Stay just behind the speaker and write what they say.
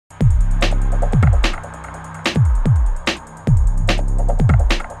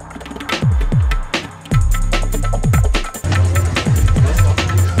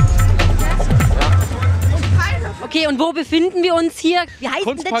wo befinden wir uns hier? Wie heißt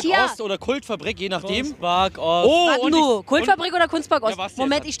denn das Kunstpark hier? Ost oder Kultfabrik, je nachdem. Kunstpark Ost. Oh, Und du, Kultfabrik oder Kunstpark Ost? Ja, was jetzt?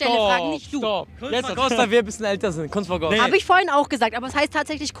 Moment, ich stelle Fragen, nicht du. Stopp. Kunstpark Ost, weil wir ein bisschen älter sind. Kunstpark Ost. Habe ich vorhin auch gesagt, aber es heißt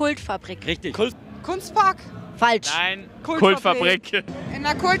tatsächlich Kultfabrik. Richtig. Kunstpark. Falsch. Nein, Kultfabrik. In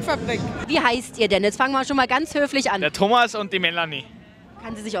der Kultfabrik. Wie heißt ihr denn? Jetzt fangen wir schon mal ganz höflich an. der Thomas und die Melanie.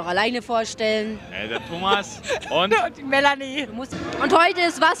 Kann sie sich auch alleine vorstellen. Der Thomas und Die Melanie. Und heute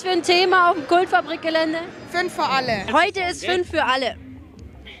ist was für ein Thema auf dem Kultfabrikgelände? 5 für alle. Heute ist 5 für alle.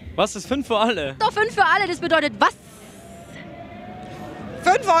 was ist 5 für alle? Doch 5 für alle, das bedeutet was?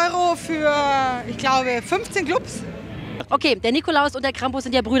 5 Euro für, ich glaube, 15 Clubs. Okay, der Nikolaus und der Krampus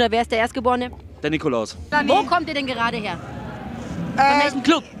sind ja Brüder. Wer ist der Erstgeborene? Der Nikolaus. Wo kommt ihr denn gerade her? Von welchem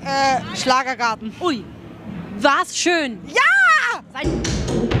Club? Schlagergarten. Ui, war's schön. Ja!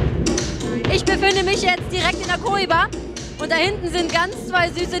 Ich befinde mich jetzt direkt in der Cohibar und da hinten sind ganz 2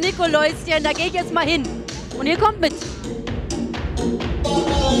 süße Nikoläuschen. Da gehe ich jetzt mal hin. Und ihr kommt mit.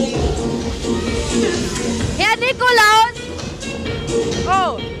 Herr Nikolaus!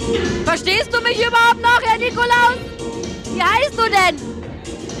 Oh, verstehst du mich überhaupt noch, Herr Nikolaus? Wie heißt du denn?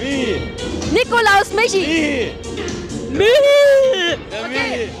 Wie? Nikolaus Michi. Wie?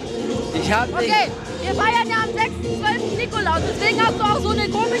 Okay. Ich hab Okay, wir feiern ja am 6.12. Nikolaus, deswegen hast du auch so eine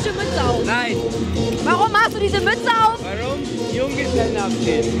komische Mütze auf. Nein. Warum hast du diese Mütze auf? Warum?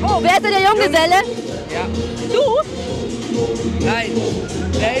 Junggesellenabschied. Oh, wer ist denn der Junggeselle? Ja. Du? Nein.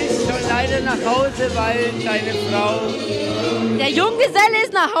 Der ist schon leider nach Hause, weil seine Frau... Der Junggeselle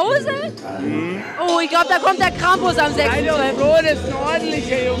ist nach Hause? Oh, ich glaube, da kommt der Krampus am 6.12. Froh, das ist ein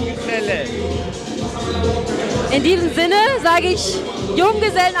ordentlicher Junggeselle. In diesem Sinne sage ich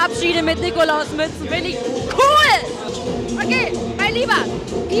Junggesellenabschiede mit Nikolausmützen. Finde ich cool! Okay, mein Lieber,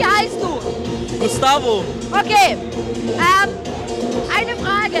 wie heißt du? Gustavo. Okay, eine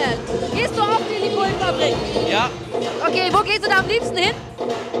Frage. Gehst du oft in die Kultfabrik? Ja. Okay, wo gehst du da am liebsten hin?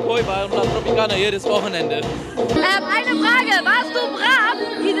 Cohibar und La Tropicana jedes Wochenende. Eine Frage. Warst du brav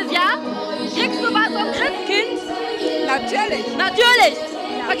dieses Jahr? Kriegst du was vom Christkind? Natürlich. Natürlich.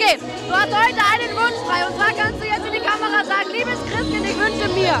 Okay, du hast heute einen Wunsch frei. Und zwar kannst du jetzt in die Kamera sagen, liebes Christkind, ich wünsche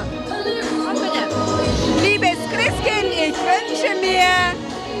mir. Komm bitte. Liebes Christkind, ich wünsche mir,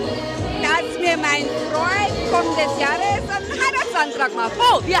 dass mir mein Freund kommendes Jahres einen Heiratsantrag macht.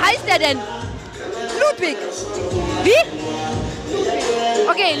 Oh, wie heißt der denn? Ludwig. Wie?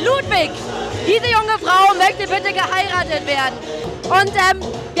 Okay, Ludwig. Diese junge Frau möchte bitte geheiratet werden. Und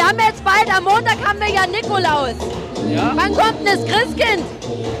wir haben jetzt bald, am Montag haben wir ja Nikolaus. Ja. Wann kommt denn das Christkind?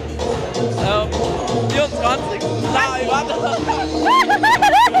 24. Nein, warte.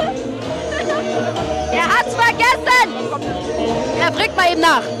 Er hat's vergessen. Er fragt mal eben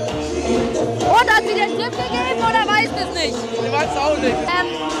nach. Und hat sie den Tipp gegeben oder weiß es nicht? Ich weiß auch nicht.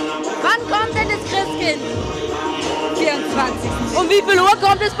 Wann kommt denn das Christkind? 24. Um wie viel Uhr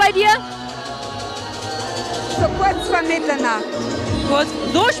kommt es bei dir? So kurz vor Mitternacht. Kurz.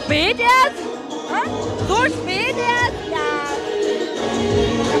 So spät erst? So spät erst? Ja,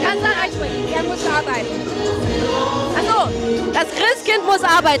 Du kannst da reinsprechen. er muss arbeiten. Achso, das Christkind muss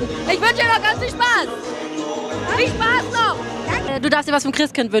arbeiten. Ich wünsche dir noch ganz viel Spaß. Viel Spaß noch. Du darfst dir was vom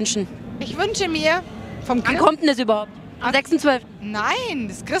Christkind wünschen. Ich wünsche mir vom Wann kommt denn das überhaupt? Am 6.12. Nein,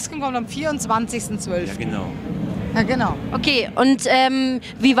 das Christkind kommt am 24.12. Ja, genau. Ja, genau. Okay, und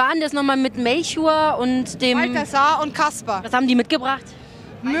wie war denn das nochmal mit Melchior und dem... Balthasar und Kaspar. Was haben die mitgebracht?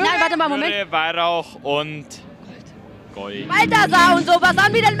 Nein, warte mal, Moment. Myrrhe, Weihrauch und Gold. Balthasar und so, was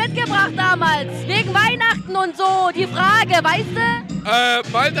haben die denn mitgebracht damals? Wegen Weihnachten und so, die Frage, weißt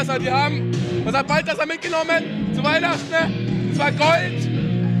du? Balthasar, was hat Balthasar mitgenommen zu Weihnachten? Ne? 2 Gold.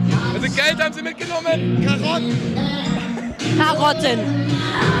 Also Geld haben sie mitgenommen. Karotten.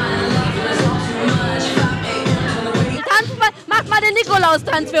 Macht mal den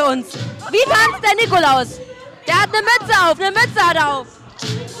Nikolaustanz für uns. Wie tanzt der Nikolaus? Der hat eine Mütze auf, hat er auf.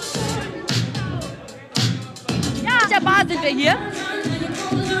 Ja, in der Bar sind wir hier.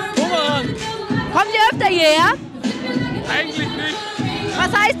 Boomerang. Kommt ihr öfter hierher? Eigentlich nicht.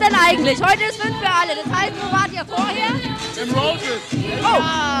 Was heißt denn eigentlich? Heute ist 5 für alle. Das heißt, wo wart ihr vorher? Im Roses. Oh,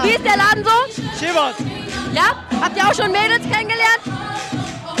 wie ist der Laden so? Chivas. Ja? Habt ihr auch schon Mädels kennengelernt?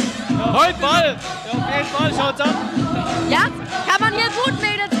 Heute Ball. Ja, auf jeden Fall, schaut's an. Ja? Kann man hier gut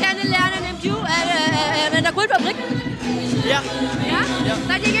Mädels kennenlernen in der Kultfabrik? Ja. Ja?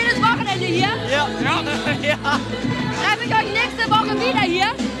 Seid ihr jedes Wochenende hier? Ja. Ja. Treffe ich euch nächste Woche wieder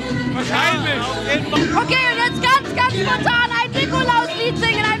hier? Wahrscheinlich. Auf jeden Fall. Okay, und jetzt ganz spontan ein Nikolauslied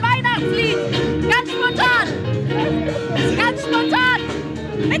singen, ein Weihnachtslied. Ganz spontan. Ganz spontan.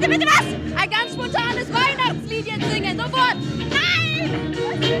 Bitte was? Ein ganz spontanes Weihnachtslied jetzt singen, sofort. Nein!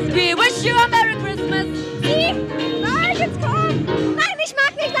 We wish you a Merry Christmas. Sie? Nein!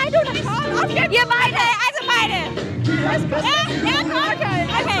 Ja, komm.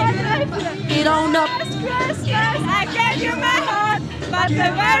 Okay. You don't know. Christmas, I gave you my heart, but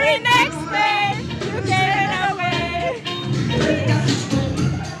the very next day you gave it away.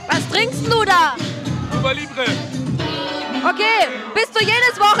 Was trinkst du da? Cuba Libre. Okay, bist du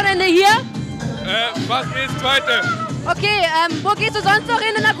jedes Wochenende hier? Fast jedes zweite. Okay, wo gehst du sonst noch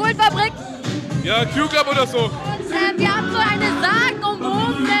hin in der Kultfabrik? Ja, Q-Club oder so. Wir haben so eine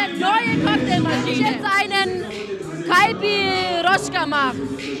sagenumwobene neue Cocktailmaschine. Wenn ich jetzt einen Kaipi Roschka mache,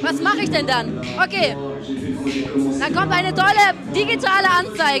 was mache ich denn dann? Okay, dann kommt eine tolle digitale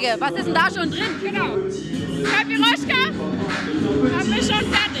Anzeige. Was ist denn da schon drin? Genau. Kaipi Roschka haben wir schon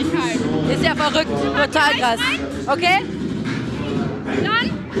fertig halt. Ist ja verrückt, total krass. Okay? Dann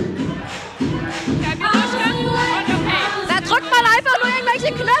Kaipi Roschka und okay. Da drückt man einfach nur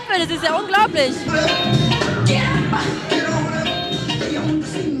irgendwelche Knöpfe, das ist ja unglaublich.